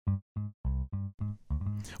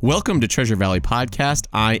Welcome to Treasure Valley Podcast.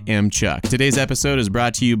 I am Chuck. Today's episode is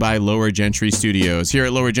brought to you by Lower Gentry Studios. Here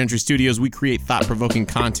at Lower Gentry Studios, we create thought-provoking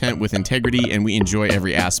content with integrity, and we enjoy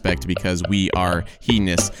every aspect because we are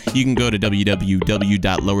hedonists. You can go to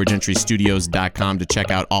www.lowergentrystudios.com to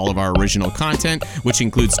check out all of our original content, which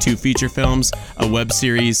includes 2 feature films, a web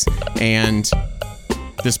series, and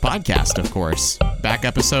this podcast, of course. Back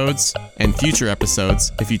episodes and future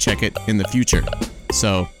episodes if you check it in the future.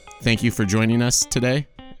 So, thank you for joining us today.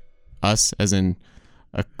 Us, as in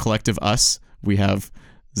a collective us. We have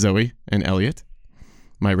Zoe and Elliot,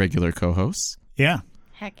 my regular co-hosts. Yeah.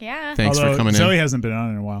 Heck yeah. Thanks for coming Zoe in. hasn't been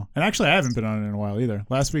on in a while. And actually, I haven't been on in a while either.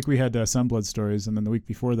 Last week we had Sunblood Stories, and then the week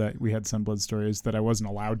before that we had Sunblood Stories that I wasn't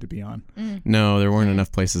allowed to be on. No, there weren't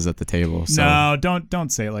enough places at the table. So. No,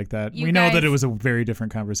 don't say it like that. You we know guys- that it was a very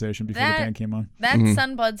different conversation before the band came on. That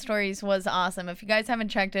Sunblood Stories was awesome. If you guys haven't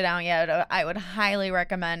checked it out yet, I would highly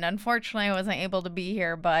recommend. Unfortunately, I wasn't able to be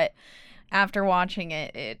here, but after watching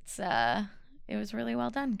it, it was really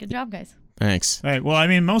well done. Good job, guys. Thanks. All right. Well, I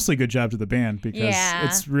mean, mostly good job to the band because Yeah.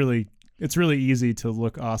 it's really easy to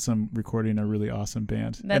look awesome recording a really awesome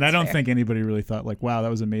band. And That's I don't fair. think anybody really thought like, wow, that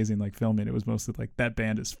was amazing, like filming. It was mostly like, that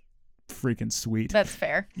band is freaking sweet. That's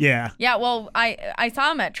fair. Yeah. Yeah, well, I saw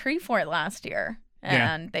them at Treefort last year,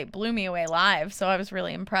 and they blew me away live, so I was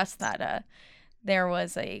really impressed that there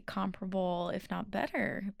was a comparable, if not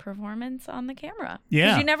better, performance on the camera. Yeah.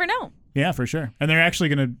 Because you never know. Yeah, for sure. And they're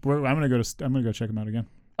actually I'm gonna go check them out again.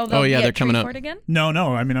 They'll yeah, be they're at coming up. Treefort again? No.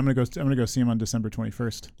 I mean, I'm gonna go see them on December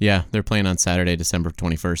 21st Yeah, they're playing on Saturday, December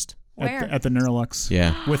 21st. Where? at the Neurolux.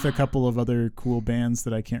 Yeah. With a couple of other cool bands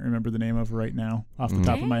that I can't remember the name of right now off the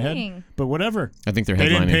top of my head. Dang. But whatever. I think they're They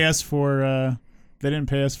didn't headlining. pay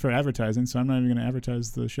us for advertising, so I'm not even gonna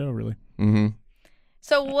advertise the show really. Mm-hmm.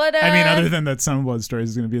 So what? I mean, other than that, Sunblood Stories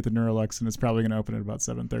is going to be at the Neurolux, and it's probably going to open at about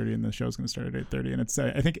 7:30, and the show's going to start at 8:30, and it's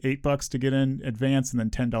I think $8 to get in advance, and then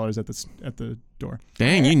 $10 at the door.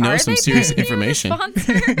 Dang, you know Are some they serious paying you, information.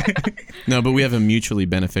 sponsor? No, but we have a mutually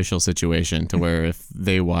beneficial situation to where if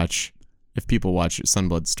people watch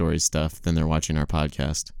Sunblood Stories stuff, then they're watching our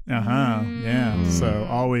podcast. Yeah. So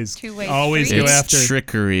always Two-way go street. It's after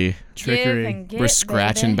trickery. Give and get, We're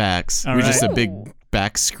scratching baby. backs. All We're just a right. big Ooh.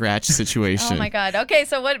 back scratch situation. Oh my God. Okay,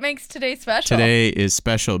 so what makes today special? Today is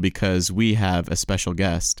special because we have a special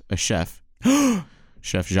guest, a chef,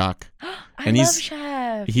 Chef Jacques. I and love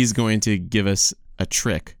chefs. He's going to give us a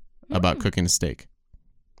trick about cooking a steak.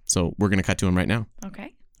 So we're going to cut to him right now.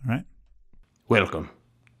 Okay. All right. Welcome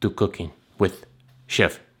to Cooking with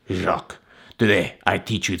Chef Jacques. Today, I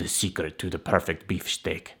teach you the secret to the perfect beef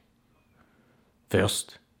steak.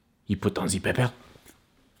 First, you put on the pepper.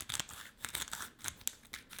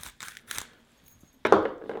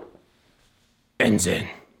 And then,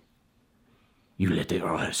 you let it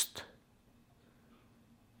rest.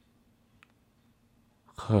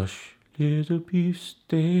 Hush, little beef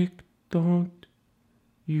steak, don't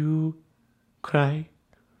you cry.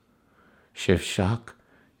 Chef Jacques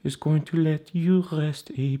is going to let you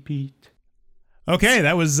rest a bit. Okay,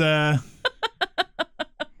 that was that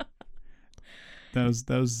was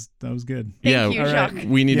good. Thank you, all right. Jacques.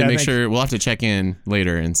 We need to Yeah, make thanks. sure, we'll have to check in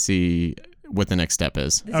later and see what the next step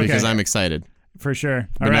is. Okay. Because I'm excited. For sure.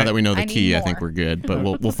 But All now right. that we know the I need key, I more. think we're good. But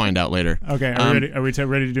we'll find out later. Okay, are we ready? Are we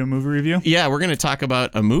ready to do a movie review? Yeah, we're going to talk about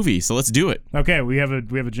a movie, so let's do it. Okay, we have a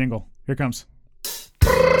jingle. Here it comes.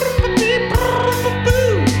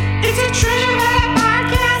 It's a Treasure Valley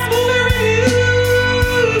Podcast movie review.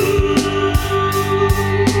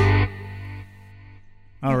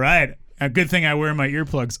 All right. A good thing I wear my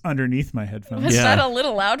earplugs underneath my headphones. Was Yeah. that a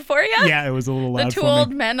little loud for you? Yeah, it was a little The loud two for old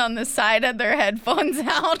me. men on the side had their headphones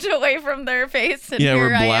out away from their face, and Yeah, here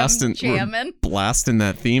we're I am blasting, jamming.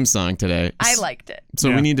 that theme song today. I liked it. So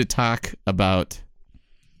Yeah. we need to talk about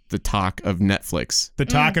the talk of Netflix. The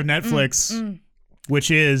talk of Netflix,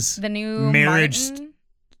 which is The new Marriage Martin?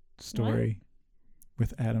 Story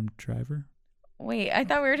with Adam Driver. Wait, I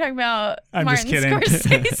thought we were talking about I'm Martin just kidding.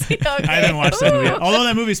 Scorsese. Okay. I haven't watched that movie. Ooh. Although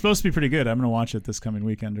that movie's supposed to be pretty good. I'm going to watch it this coming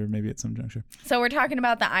weekend or maybe at some juncture. So we're talking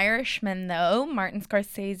about The Irishman, though. Martin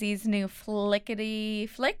Scorsese's new flickety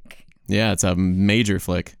flick. Yeah, it's a major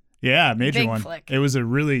flick. Yeah, major Big one. flick. It was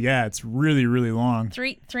it's really, really long.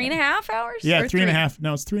 Three and a half hours? Yeah, Or 3.5.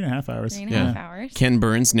 No, it's 3.5 hours. 3.5 hours. Ken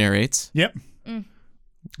Burns narrates, Yep.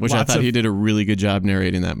 which I Lots thought of- he did a really good job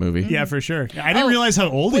narrating that movie. Yeah, for sure. I didn't Oh, realize how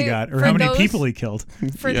old he wait, got or for how many those- people he killed.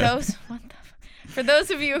 For Yeah.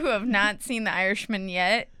 those of you who have not seen The Irishman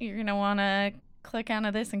yet, you're going to want to click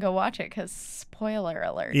onto this and go watch it because spoiler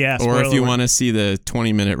alert. Yeah. Or if spoiler you alert. want to see the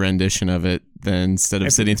 20-minute rendition of it, then instead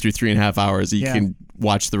of sitting through 3.5 hours, you Yeah. can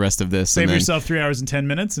watch the rest of this. Save and then yourself 3 hours and 10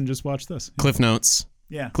 minutes and just watch this. Cliff Notes.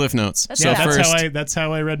 Yeah. Cliff Notes. That's So valid. first, That's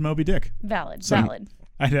how I read Moby Dick. Valid. So- Valid.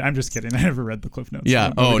 I'm just kidding. I never read the Cliff Notes. yeah.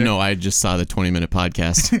 of Moby Oh Dick. no, I just saw the 20-minute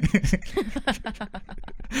podcast.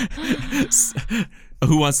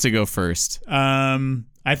 Who wants to go first?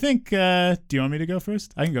 I think. Do you want me to go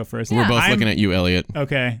first? I can go first. We're both I'm- looking at you, Elliot.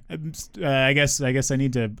 Okay. I guess I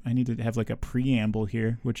need to have like a preamble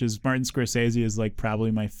here, which is Martin Scorsese is like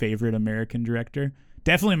probably my favorite American director.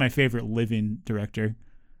 Definitely my favorite living director.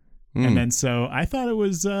 And then so I thought it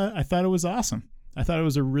was awesome. I thought it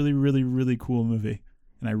was a really, really, really cool movie.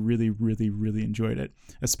 And I really, really, really enjoyed it,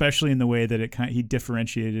 especially in the way that he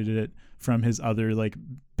differentiated it from his other like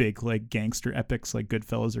big like gangster epics like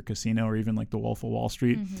Goodfellas or Casino or even like The Wolf of Wall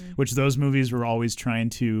Street, which those movies were always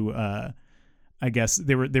trying to I guess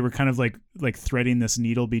they were kind of like threading this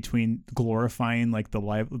needle between glorifying like the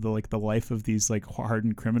life of these like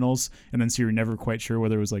hardened criminals, and then so you're never quite sure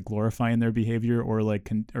whether it was like glorifying their behavior or like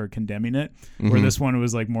or condemning it. Where this one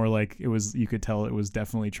was like more like you could tell it was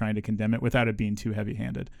definitely trying to condemn it without it being too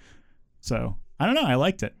heavy-handed. So I don't know, I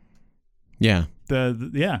liked it. Yeah.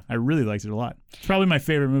 Yeah, I really liked it a lot. It's probably my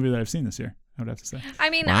favorite movie that I've seen this year, I would have to say. I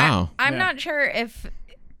mean, Wow. I'm Yeah. not sure if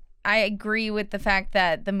I agree with the fact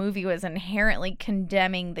that the movie was inherently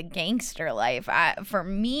condemning the gangster life. For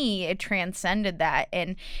me, it transcended that,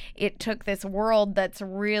 and it took this world that's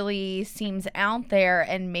really seems out there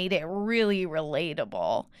and made it really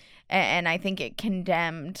relatable. And I think it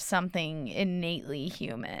condemned something innately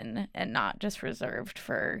human and not just reserved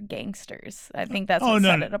for gangsters. I think that's what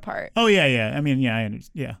set it apart. Oh yeah. I mean, yeah, I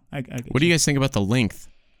understand. Yeah, I get What do you guys think about the length?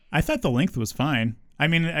 I thought the length was fine. I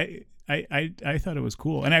mean, I thought it was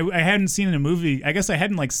cool, and I hadn't seen a movie. I guess I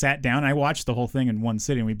hadn't like sat down. I watched the whole thing in one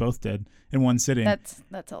sitting. We both did in one sitting. That's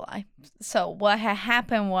a lie. So what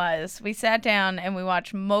happened was we sat down and we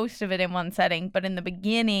watched most of it in one setting, but in the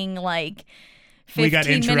beginning, like 15 We got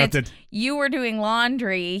interrupted. minutes, you were doing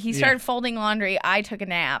laundry. He started folding laundry. I took a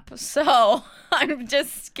nap. So I'm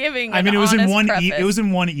just giving. I mean, it was in one. Preface. It was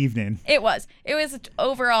in one evening. It was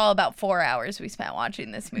overall about 4 hours we spent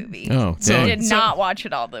watching this movie. Oh, so dang. we did not watch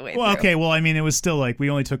it all the way Well, through. okay. Well, I mean, it was still like we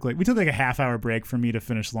took like a half-hour break for me to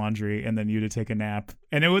finish laundry and then you to take a nap,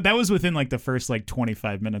 and that was within like the first like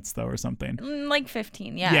 25 minutes though or something. Like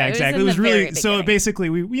 15, yeah. Yeah, exactly. It was really very so. beginning. Basically,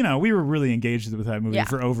 we were really engaged with that movie Yeah.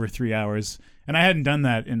 for over 3 hours, and I hadn't done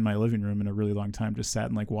that in my living room in a really long time. Just sat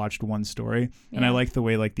and like watched one story, and I Yeah. like the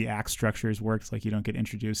way like the act structures worked. Like you don't get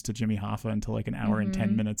introduced to Jimmy Hoffa until like an hour and Mm-hmm.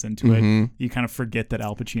 10 minutes into it. You kind of forget that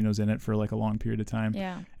Al Pacino's in it for like a long period of time.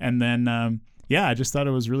 Yeah. And then yeah, I just thought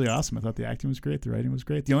it was really awesome. I thought the acting was great, the writing was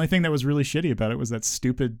great. The only thing that was really shitty about it was that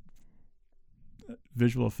stupid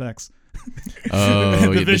visual effects.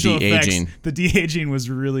 Oh, the de-aging. The de-aging was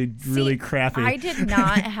really, really See, crappy. I did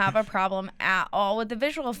not have a problem at all with the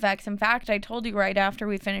visual effects. In fact, I told you right after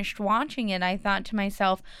we finished watching it, I thought to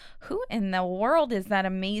myself, who in the world is that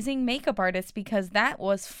amazing makeup artist? Because that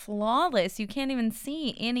was flawless. You can't even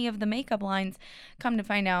see any of the makeup lines. Come to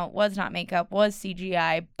find out, was not makeup, was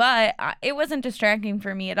CGI. But it wasn't distracting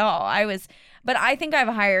for me at all. But I think I have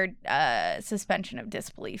a higher suspension of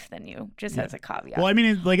disbelief than you, just as a caveat. Well, I mean,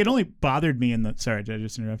 it only bothered me in the. Sorry, did I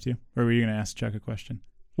just interrupt you? Or were you going to ask Chuck a question?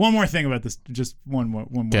 One more thing about this, just one more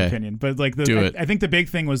Okay. opinion. But like, Do it. I think the big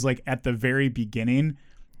thing was like at the very beginning,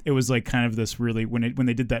 it was like kind of this really when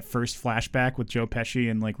they did that first flashback with Joe Pesci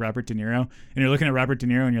and like Robert De Niro, and you're looking at Robert De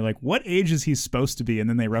Niro and you're like, what age is he supposed to be? And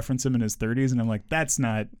then they reference him in his 30s, and I'm like, that's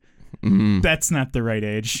not the right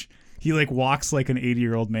age. He like walks like an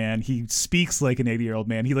 80-year-old man. He speaks like an 80-year-old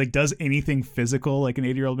man. He like does anything physical like an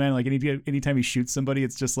 80-year-old man. Like anytime he shoots somebody,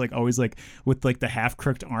 it's just like always like with like the half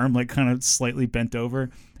crooked arm like kind of slightly bent over.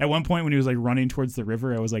 At one point when he was like running towards the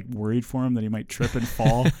river, I was like worried for him that he might trip and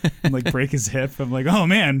fall and like break his hip. I'm like, oh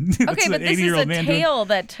man. Okay, but this is a tale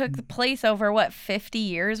that took place over, 50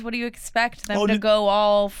 years? What do you expect them to go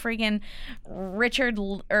all freaking Richard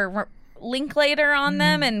or Linklater on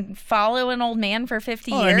them and follow an old man for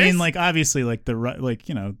 50 years? I mean, like obviously like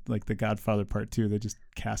the Godfather Part 2, they just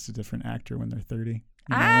cast a different actor when they're 30. You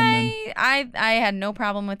know, I had no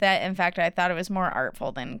problem with that. In fact, I thought it was more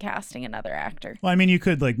artful than casting another actor. Well, I mean, you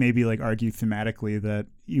could like maybe like argue thematically that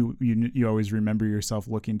you always remember yourself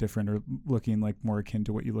looking different or looking like more akin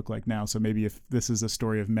to what you look like now. So maybe if this is a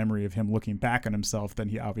story of memory of him looking back on himself, then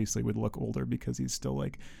he obviously would look older because he's still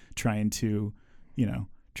like trying to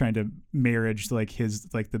marriage like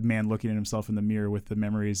the man looking at himself in the mirror with the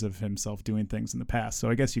memories of himself doing things in the past. So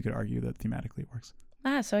I guess you could argue that thematically it works.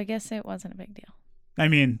 So I guess it wasn't a big deal. I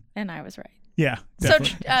mean, And I was right. Yeah. So,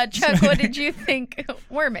 Definitely. Chuck, what did you think?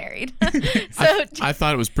 We're married. So, I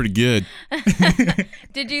thought it was pretty good.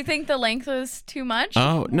 did you think the length was too much?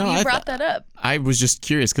 Oh, no, You I brought that up. I was just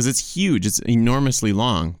curious because it's huge. It's enormously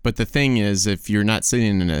long. But the thing is, if you're not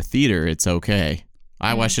sitting in a theater, it's okay.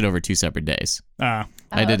 I watched it over 2 separate days.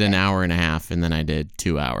 I did an hour and a half, and then I did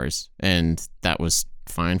 2 hours, and that was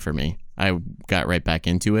fine for me. I got right back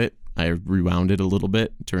into it. I rewound it a little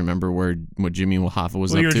bit to remember what Jimmy Hoffa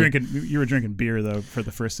was up to. You were drinking beer though for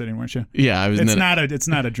the first sitting, weren't you? Yeah, I was. It's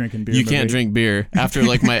not a drinking beer. You can't movie. drink beer after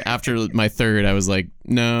my third. I was like,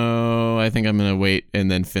 no, I think I'm gonna wait and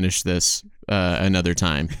then finish this another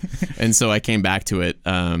time. And so I came back to it,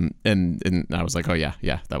 and I was like, oh yeah,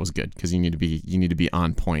 that was good because you need to be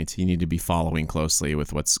on point. You need to be following closely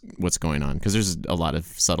with what's going on because there's a lot of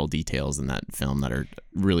subtle details in that film that are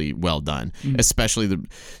really well done, especially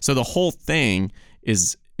the whole thing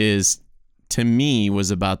is to me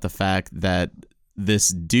was about the fact that this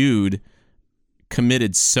dude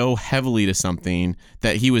committed so heavily to something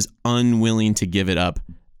that he was unwilling to give it up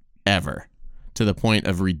ever, to the point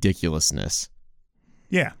of ridiculousness.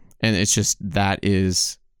 Yeah. And it's just that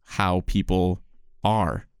is how people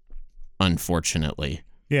are, unfortunately.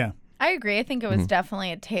 Yeah. I agree. I think it was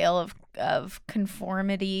definitely a tale of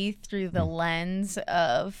conformity through the lens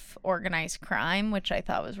of organized crime, which I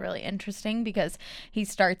thought was really interesting because he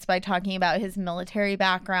starts by talking about his military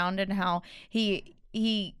background and how he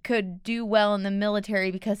could do well in the military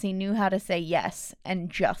because he knew how to say yes and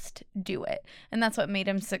just do it. And that's what made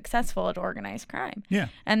him successful at organized crime. Yeah.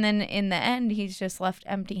 And then in the end, he's just left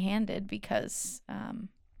empty-handed because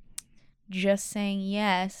just saying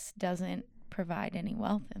yes doesn't provide any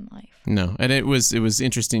wealth in life. No, and it was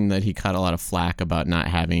interesting that he caught a lot of flack about not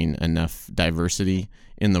having enough diversity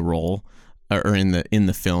in the role or in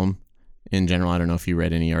the film in general. I don't know if you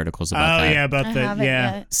read any articles about that. Oh yeah, about I the haven't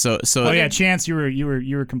yeah. yet. So Oh yeah, Chance, you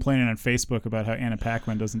were complaining on Facebook about how Anna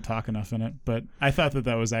Paquin doesn't talk enough in it, but I thought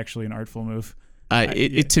that was actually an artful move.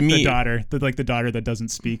 To me, the daughter that doesn't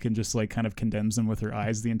speak and just like kind of condemns him with her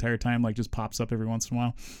eyes the entire time, like just pops up every once in a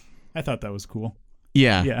while. I thought that was cool.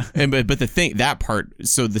 Yeah. And but the thing, that part,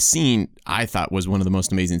 so the scene I thought was one of the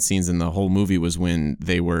most amazing scenes in the whole movie was when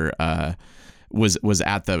they were was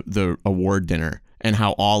at the award dinner and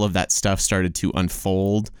how all of that stuff started to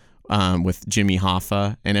unfold with Jimmy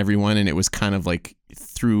Hoffa and everyone, and it was kind of like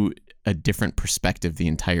through a different perspective the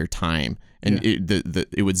entire time. And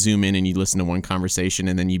it would zoom in and you'd listen to one conversation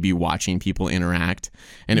and then you'd be watching people interact,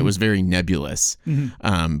 and it was very nebulous,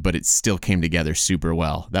 but it still came together super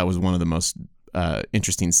well. That was one of the most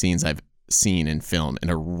interesting scenes I've seen in film in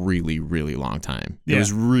a really, really long time. It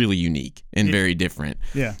was really unique and very different.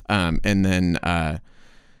 Yeah. And then, I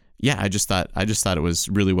just thought it was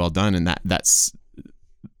really well done, and that's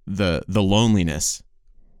the loneliness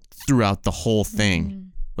throughout the whole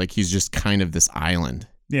thing. Like he's just kind of this island.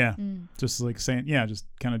 Yeah. Just like saying, just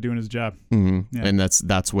kind of doing his job. Mm-hmm. Yeah. And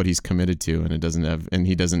that's what he's committed to,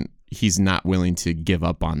 and he's not willing to give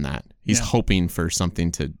up on that. He's hoping for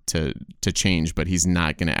something to change, but he's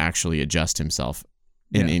not going to actually adjust himself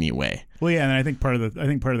in any way. Well, yeah, and I think part of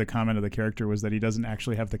the comment of the character was that he doesn't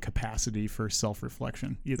actually have the capacity for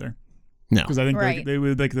self-reflection either. No, because I think Right. they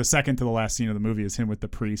would like the second to the last scene of the movie is him with the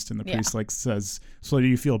priest, and the priest like says, "So do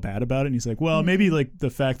you feel bad about it?" And he's like, "Well, maybe like the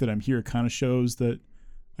fact that I'm here kind of shows that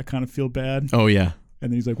I kind of feel bad." Oh yeah.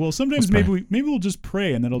 And then he's like, "Well, sometimes maybe we'll just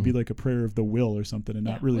pray, and that'll be like a prayer of the will or something, and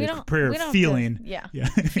not really a prayer of feeling."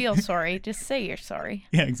 Feel sorry. Just say you're sorry.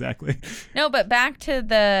 Yeah, exactly. No, but back to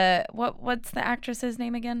the what's the actress's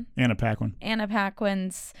name again? Anna Paquin. Anna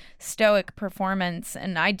Paquin's stoic performance,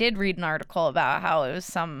 and I did read an article about how it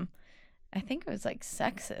was I think it was like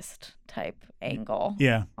sexist type angle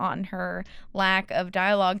on her lack of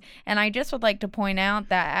dialogue. And I just would like to point out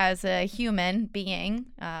that as a human being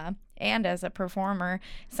and as a performer,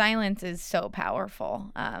 silence is so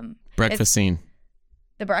powerful. Breakfast scene.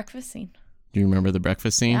 The breakfast scene. Do you remember the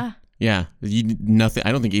breakfast scene? Yeah. Yeah. Nothing.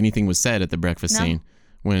 I don't think anything was said at the breakfast scene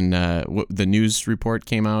when the news report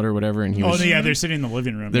came out or whatever, and he was. Oh yeah, they're sitting in the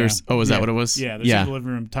living room. Is that what it was? Yeah, they're sitting in the living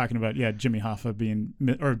room talking about Jimmy Hoffa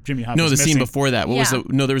Jimmy Hoffa. No, the missing. scene before that.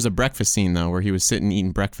 There was a breakfast scene though where he was sitting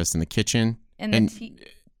eating breakfast in the kitchen, and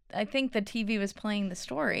I think the TV was playing the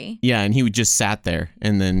story. Yeah, and he just sat there,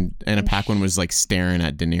 and then Anna Paquin was like staring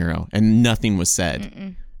at De Niro, and nothing was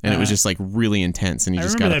said. And it was just like really intense, and he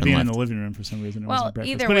just got up and left. I remember that being in the living room for some reason. It wasn't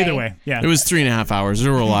breakfast. Either way, yeah. It was 3.5 hours.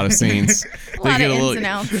 There were a lot of scenes. a lot of ins and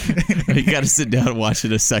outs. You got to sit down and watch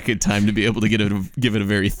it a second time to be able to give it a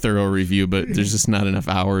very thorough review, but there's just not enough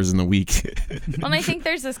hours in the week. Well, and I think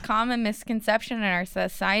there's this common misconception in our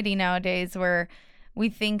society nowadays where we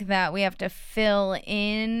think that we have to fill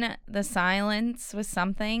in the silence with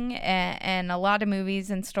something, and a lot of movies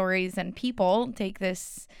and stories and people take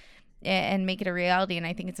this and make it a reality, and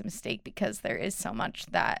I think it's a mistake because there is so much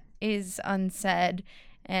that is unsaid,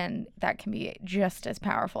 and that can be just as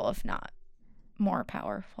powerful, if not more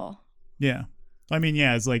powerful. Yeah. I mean,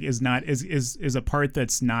 yeah, it's like is a part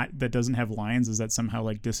that doesn't have lines, is that somehow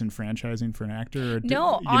like disenfranchising for an actor? Or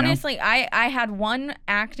No, honestly, I had one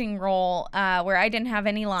acting role where I didn't have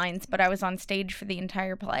any lines, but I was on stage for the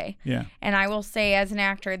entire play. Yeah. And I will say, as an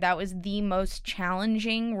actor, that was the most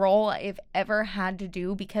challenging role I've ever had to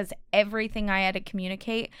do, because everything I had to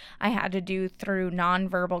communicate, I had to do through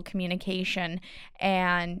nonverbal communication.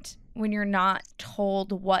 And when you're not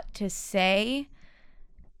told what to say,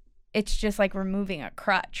 it's just like removing a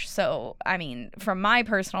crutch. So, I mean, from my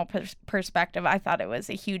personal perspective, I thought it was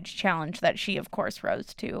a huge challenge that she, of course,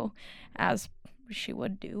 rose to, as she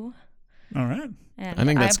would do. All right. And I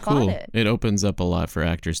think that's cool. It. It opens up a lot for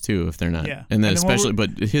actors too, if they're not. Yeah. And then And then especially, but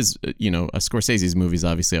his, Scorsese's movies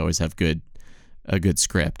obviously always have a good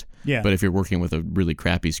script. Yeah. But if you're working with a really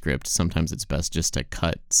crappy script, sometimes it's best just to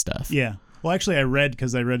cut stuff. Yeah. Well, actually, I read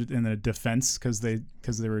it in the defense because they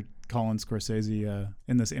were calling Scorsese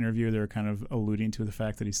in this interview. They were kind of alluding to the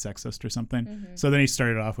fact that he's sexist or something. Mm-hmm. So then he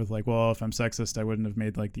started off with like, well, if I'm sexist, I wouldn't have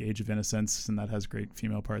made like The Age of Innocence, and that has great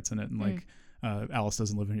female parts in it, and like Alice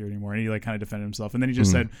doesn't live here anymore. And he like kind of defended himself. And then he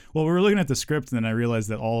just said, well, we were looking at the script, and then I realized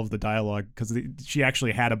that all of the dialogue, because she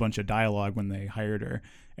actually had a bunch of dialogue when they hired her,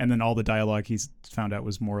 and then all the dialogue he's found out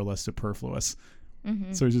was more or less superfluous.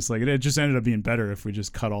 Mm-hmm. So it's just like it just ended up being better if we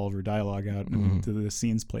just cut all of her dialogue out and the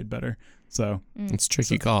scenes played better. So It's a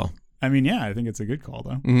tricky call. I mean, yeah, I think it's a good call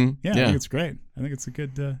though. Mm-hmm. Yeah, I think it's great. I think it's a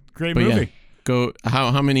good, great But movie. yeah, go.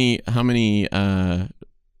 How many? What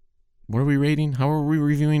are we rating? How are we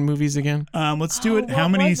reviewing movies again? Let's do it. Oh, How what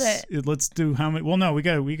many? was it? Let's do how many? Well, no, we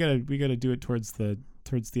gotta do it towards the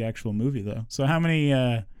actual movie though. So how many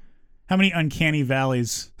uncanny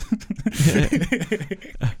valleys?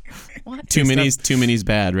 What? Too many's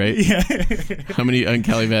bad, right? Yeah. How many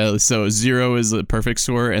uncanny valleys? So 0 is a perfect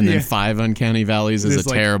score, and then 5 uncanny valleys is It's a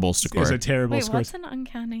like- terrible score. It's a terrible Wait, score. what's an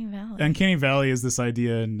uncanny valley? Uncanny Valley is this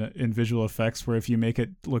idea in visual effects where if you make it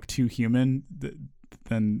look too human,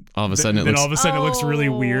 then All of a sudden it then looks- all of a sudden it looks really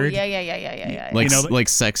Oh, weird. Yeah. Like you know, like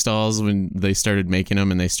sex dolls, when they started making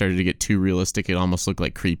them and they started to get too realistic, it almost looked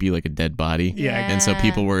like creepy, like a dead body. Yeah. And so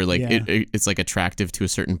people were like, Yeah. it's like attractive to a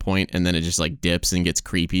certain point, and then it just like dips and gets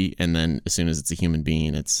creepy, and then as soon as it's a human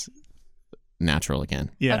being, it's natural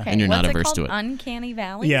again. Yeah. Okay, And you're not what's averse called? to it. Uncanny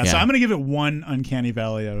Valley? Yeah, so Yeah. I'm gonna give it 1 Uncanny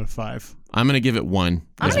Valley out of 5. I'm gonna give it 1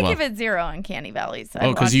 I'm as gonna well. give it 0 Uncanny Valleys. I'd Oh,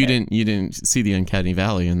 because watch you it. didn't see the Uncanny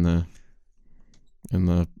Valley in the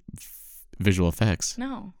visual effects.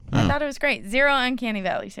 No, Oh. I thought it was great. 0 Uncanny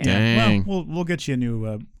Valleys. Here. Dang. Well, we'll get you a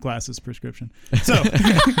new glasses prescription. So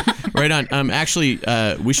Right on. Actually,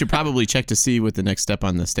 we should probably check to see what the next step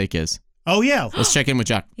on the steak is. oh yeah, Let's check in with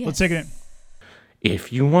Jock. let's take it.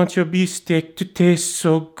 If you want your beefsteak to taste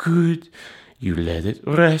so good, you let it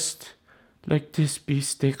rest like this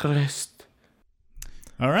beefsteak rest.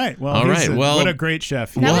 All right. Well, All right, well- what a great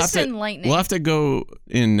chef. That was enlightening. We'll have to go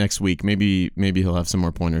in next week. Maybe he'll have some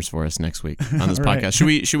more pointers for us next week on this All right. podcast.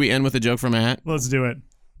 Should we end with a joke from a hat? Let's do it.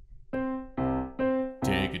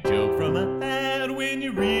 Take a joke from a hat. When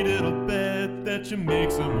you read it, I'll bet that you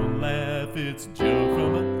make someone laugh. It's a joke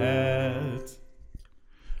from a hat.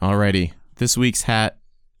 Alrighty. This week's hat.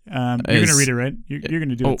 You're gonna Is- read it, right? You're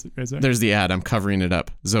gonna do it, right? Zoe? There's the ad. I'm covering it up.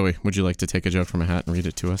 Zoe, would you like to take a joke from a hat and read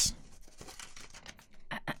it to us?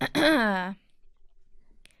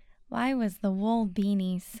 Why was the wool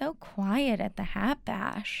beanie so quiet at the hat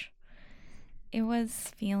bash? It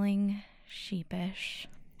was feeling sheepish.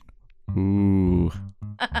 Ooh.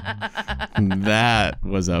 That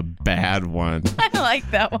was a bad one. I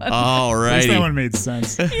like that one. At least that Alrighty. one made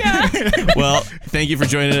sense. Well, thank you for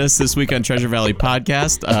joining us this week on Treasure Valley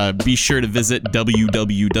Podcast. Be sure to visit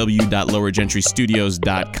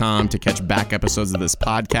www.lowergentrystudios.com to catch back episodes of this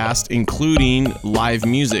podcast, including live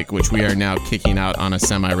music, which we are now kicking out on a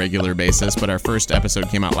semi-regular basis. But our first episode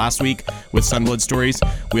came out last week with Sunblood Stories.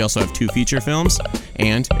 We also have 2 feature films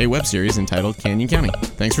and a web series entitled Canyon County.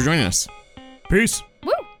 Thanks for joining us. Peace.